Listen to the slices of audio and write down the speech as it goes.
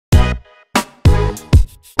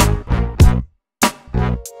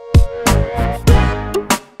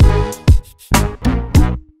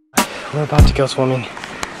We're about to go swimming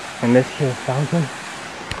in this here fountain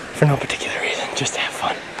for no particular reason, just to have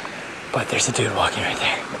fun. But there's a dude walking right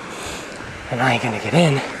there. And I ain't gonna get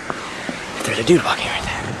in if there's a dude walking right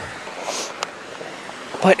there.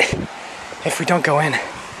 But if we don't go in,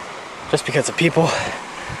 just because of people,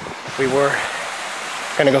 we were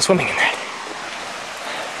gonna go swimming in there.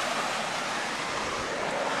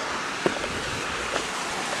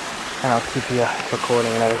 And I'll keep you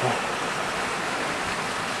recording and everything.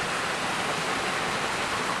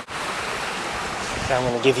 So I'm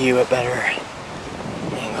gonna give you a better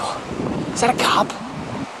angle. Is that a cop?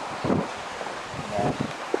 Yeah.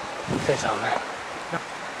 Say something, man. No.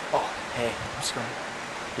 Oh, hey, what's going on?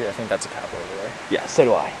 Yeah, I think that's a cop over there. Yeah, so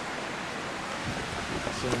do I.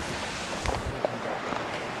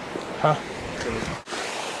 Huh?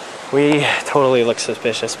 We totally look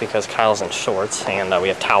suspicious because Kyle's in shorts and we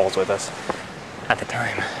have towels with us at the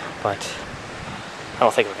time, but I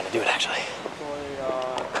don't think we're gonna do it actually.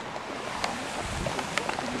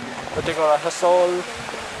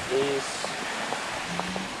 Is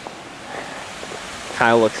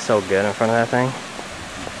Kyle looks so good in front of that thing.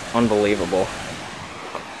 Unbelievable.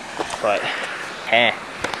 But,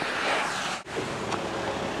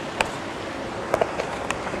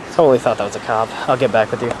 Totally thought that was a cop. I'll get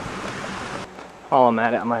back with you. While I'm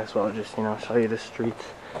at it, I might as well just, you know, show you the streets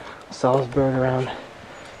of Salzburg around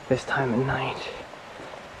this time at night.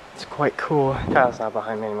 It's quite cool. Kyle's not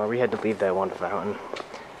behind me anymore. We had to leave that one fountain.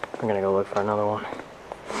 I'm gonna go look for another one.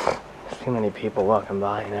 There's too many people walking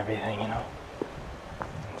by and everything, you know.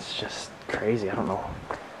 It's just crazy. I don't know.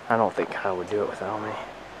 I don't think Kyle would do it without me.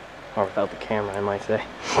 Or without the camera, I might say.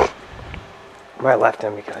 But I left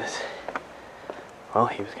him because, well,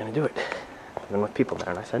 he was gonna do it. Even with people there,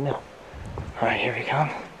 and I said no. Alright, here we come.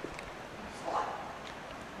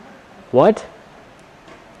 What?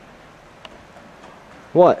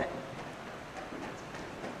 What?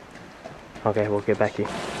 Okay, we'll get back to you.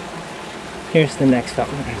 Here's the next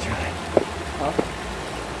fountain we're gonna try. Huh?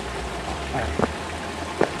 Alright.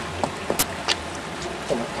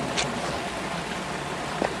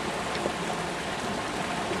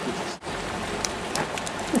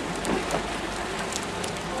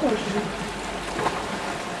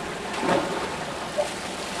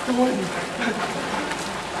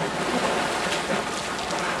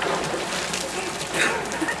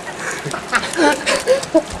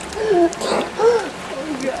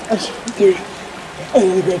 Dude, I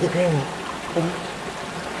need to grab the camera.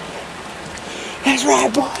 That's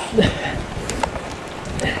right, boy.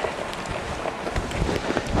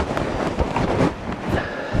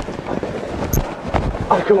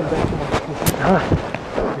 I'll go back. Huh?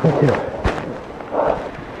 Me too.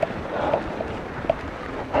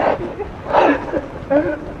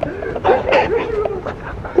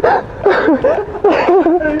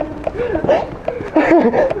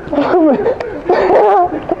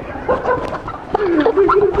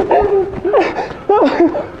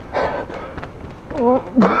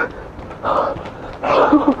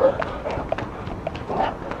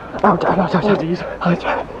 Ouch, ouch, ouch, ouch. Ouch.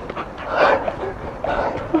 Ouch.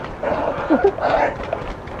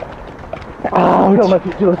 Don't let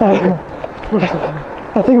me do it. I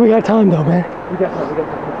think we got time though, man. We got time,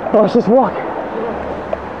 Oh, let's just walk.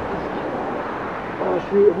 Oh,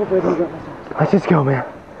 shoot. Hopefully I don't get myself. Let's just go, man.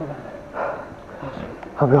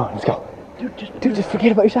 I'm going, let's go. Dude, just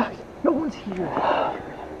forget about your socks. No one's here.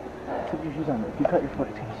 Put your shoes on. If you cut your foot,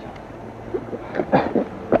 it's gonna suck.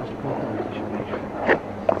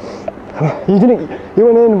 You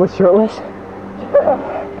went in with shirtless?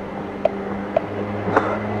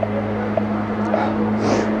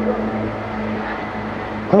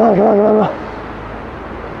 Come on.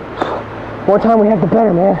 More time we have, the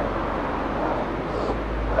better, man.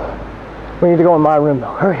 We need to go in my room,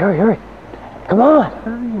 though. Hurry. Come on.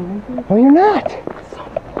 No, you're not.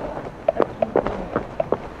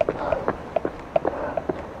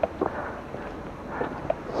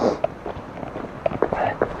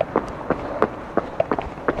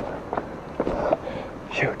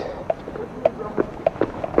 Shoot.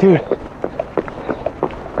 Dude.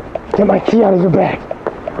 Get my key out of your bag.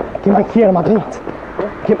 Get my key out of my pants.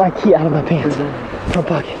 Get my key out of my pants. Front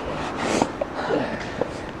pocket.